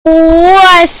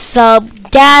What's up,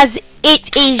 guys?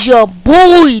 It is your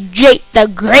boy Jake the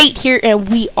Great here, and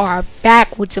we are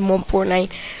back with some more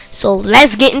Fortnite. So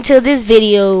let's get into this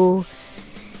video.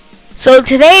 So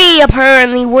today,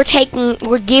 apparently, we're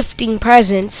getting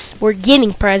presents for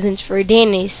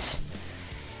Dennis,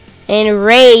 and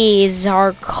Ray is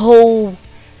our co-manager.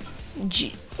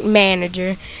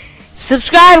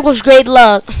 Subscribe equals great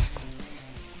luck.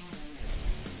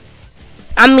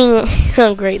 I mean,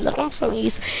 great luck. I'm so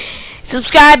used.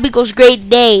 Subscribe equals great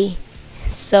day.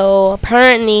 So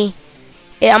apparently,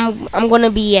 I'm gonna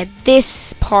be at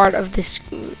this part of the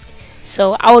screen.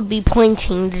 So I would be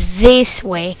pointing this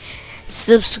way.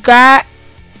 Subscribe.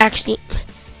 Actually,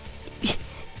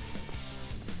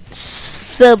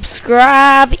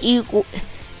 subscribe equal.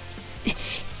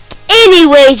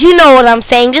 Anyways, you know what I'm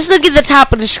saying. Just look at the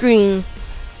top of the screen.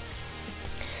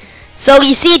 So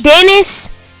you see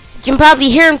Dennis? You can probably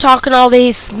hear him talking all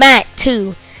this smack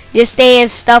too. Just saying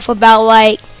stuff about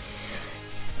like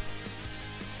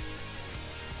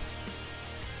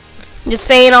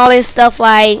all this stuff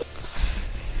like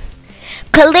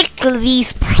collect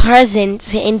these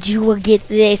presents and you will get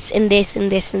this and this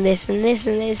and this and this and this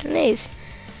and this and this.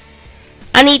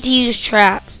 I need to use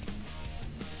traps.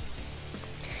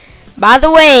 By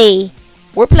the way,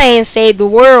 we're playing Save the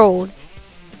World.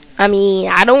 I mean,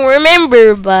 I don't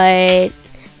remember, but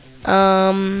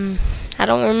I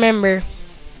don't remember.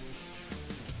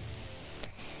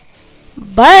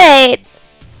 But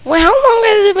well, how long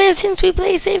has it been since we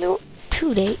played Save the World?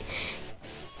 2 days.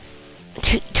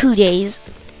 2 days.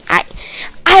 I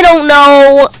don't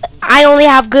know. I only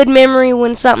have good memory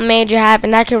when something major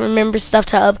happened. I can remember stuff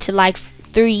to up to like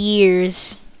 3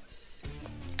 years.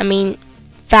 I mean,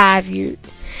 5 years.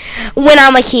 When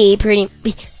I'm a kid,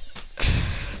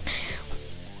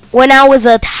 when I was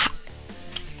a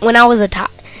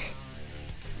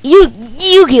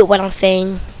you get what I'm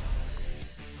saying.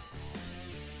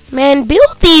 Man,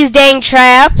 build these dang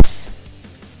traps.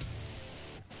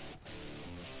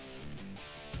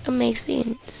 It makes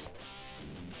sense.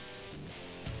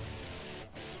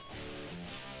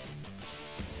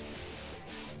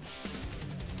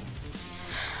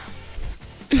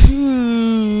 I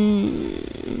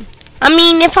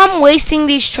mean, if I'm wasting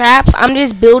these traps, I'm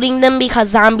just building them because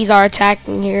zombies are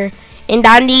attacking here. And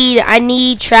I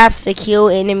need traps to kill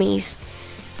enemies.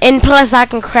 And plus I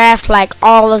can craft like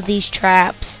all of these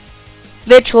traps.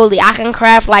 Literally, I can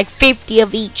craft like 50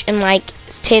 of each in like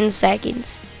 10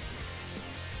 seconds.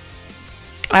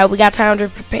 Alright, we got time to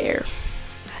prepare.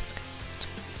 Let's go.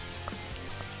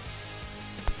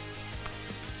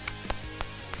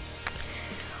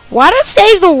 Why to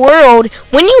Save the World?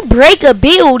 When you break a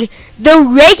build, the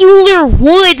regular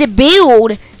wood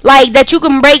build, like that you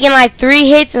can break in like 3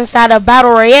 hits inside of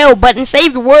Battle Royale, but in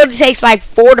Save the World it takes like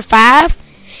 4 to 5.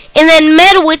 And then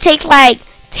metal it takes like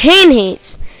 10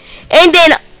 hits. And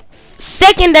then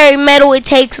secondary metal it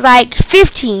takes like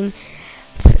 15.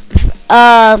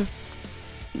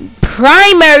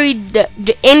 Primary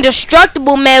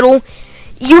indestructible metal,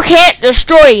 you can't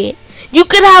destroy it. You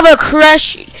could have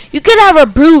a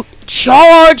brute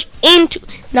charge into,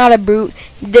 not a brute,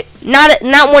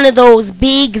 not one of those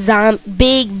big zombies.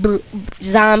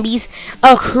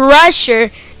 A crusher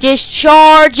just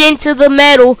charge into the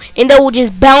metal and they will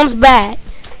just bounce back.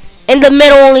 And the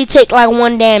metal only take like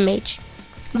 1 damage.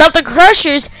 But the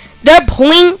crushers, their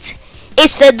point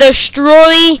is to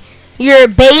destroy your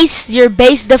base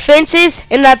defenses,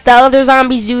 and let the other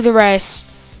zombies do the rest.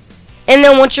 And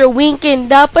then once you're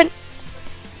weakened up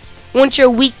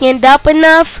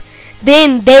enough,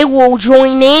 then they will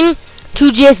join in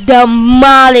to just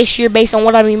demolish your base. And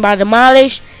what I mean by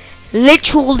demolish,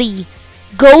 literally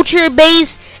go to your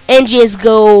base and just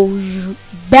go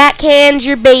backhand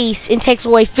your base and takes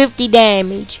away 50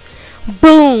 damage.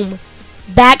 Boom.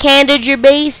 Backhanded your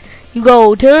base. You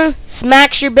go to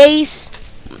smacks your base.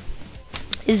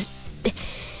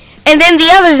 And then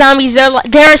the other zombies,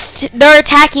 they're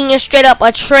attacking in straight up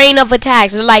a train of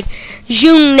attacks. They're like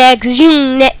zoom next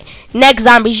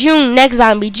zombie, zoom next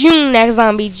zombie, zoom next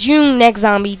zombie, zoom next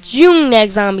zombie, zoom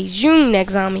next zombie, zoom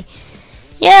next zombie.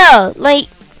 Yeah, like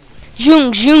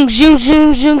zoom zoom zoom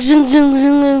zoom zoom zoom zoom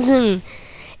zoom zoom.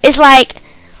 It's like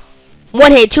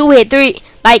 1 hit, 2 hit, 3.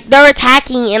 Like they're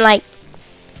attacking and like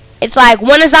it's like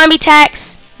when a zombie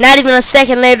attacks, not even a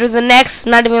second later the next,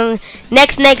 not even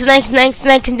next. Like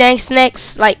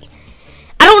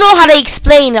I don't know how to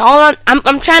explain it. All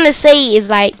I'm trying to say is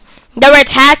like they're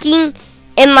attacking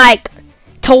and like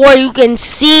to where you can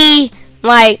see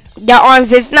like their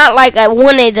arms. It's not like a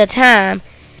one at a time.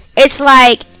 It's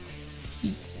like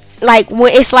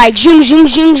it's like zoom zoom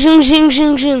zoom zoom zoom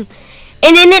zoom zoom,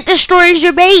 and then it destroys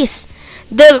your base.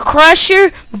 the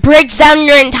crusher breaks down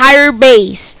your entire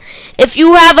base. If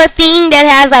you have a thing that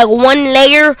has like one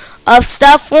layer of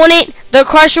stuff on it, the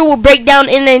crusher will break down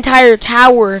an entire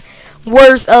tower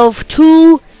worth of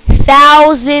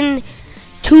 2,000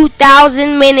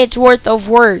 minutes worth of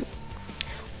work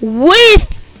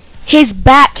with his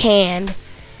backhand.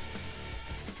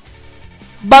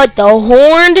 But the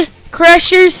horned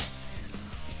crushers,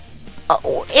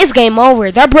 oh, it's game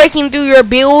over. They're breaking through your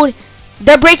build.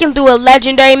 They're breaking through a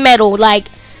legendary metal. Like,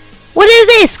 what is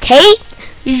this, Kate?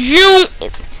 Zoom.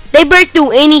 They break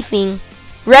through anything.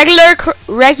 Regular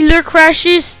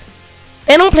crushers,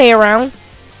 they don't play around.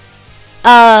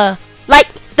 Like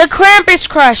the Krampus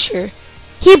crusher,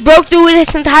 he broke through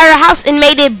this entire house and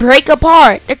made it break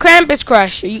apart. The Krampus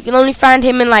crusher, you can only find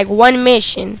him in like one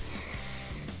mission.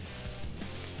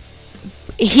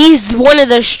 He's one of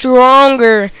the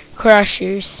stronger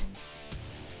crushers.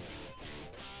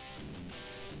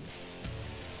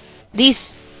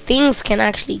 These things can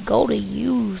actually go to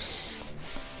use.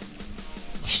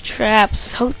 These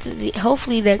traps,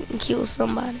 hopefully they can kill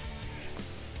somebody.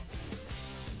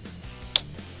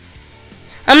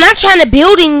 I'm not trying to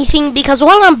build anything because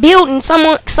while I'm building,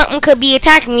 something could be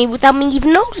attacking me without me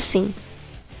even noticing.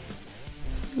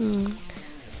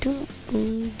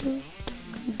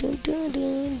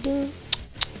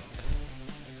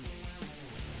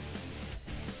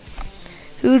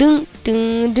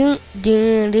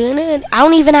 I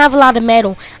don't even have a lot of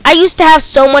metal. I used to have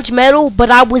so much metal, but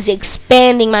I was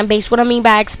expanding my base. What I mean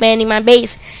by expanding my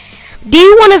base? Do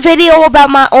you want a video about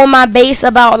on my base,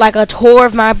 about like a tour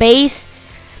of my base?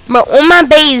 But on my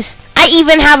base, I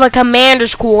even have a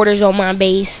commander's quarters on my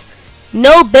base.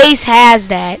 No base has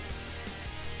that.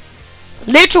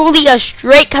 Literally a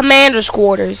straight commander's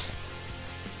quarters.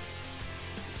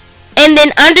 And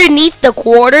then underneath the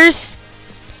quarters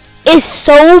is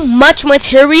so much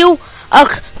material.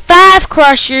 5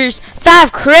 crushers,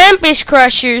 5 Krampus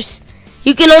crushers.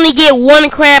 You can only get 1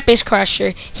 Krampus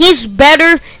crusher. He's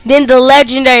better than the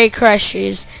legendary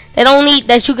crushers.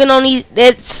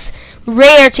 That's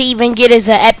rare to even get as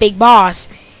an epic boss.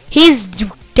 He's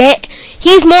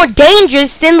more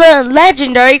dangerous than the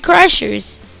legendary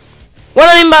crushers. What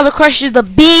I mean by the crushers, the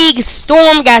big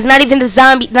storm guys, not even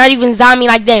zombie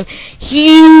like them.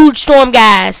 Huge storm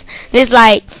guys. And it's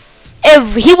like,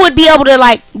 if he would be able to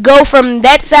like go from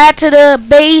that side to the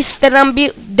base that I'm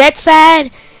that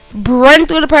side, run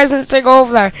through the presence and go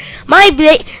over there.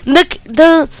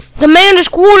 The commander's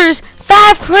quarters,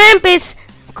 5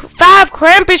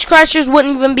 Krampus crushers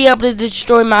wouldn't even be able to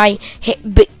destroy my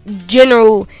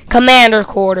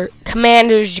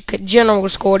commander's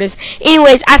general's quarters.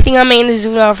 Anyways, I think I'm making this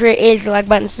video off here. Hit the like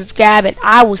button, subscribe, and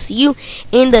I will see you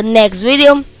in the next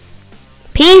video.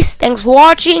 Peace. Thanks for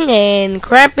watching. And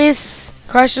Krampus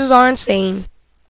crushers are insane.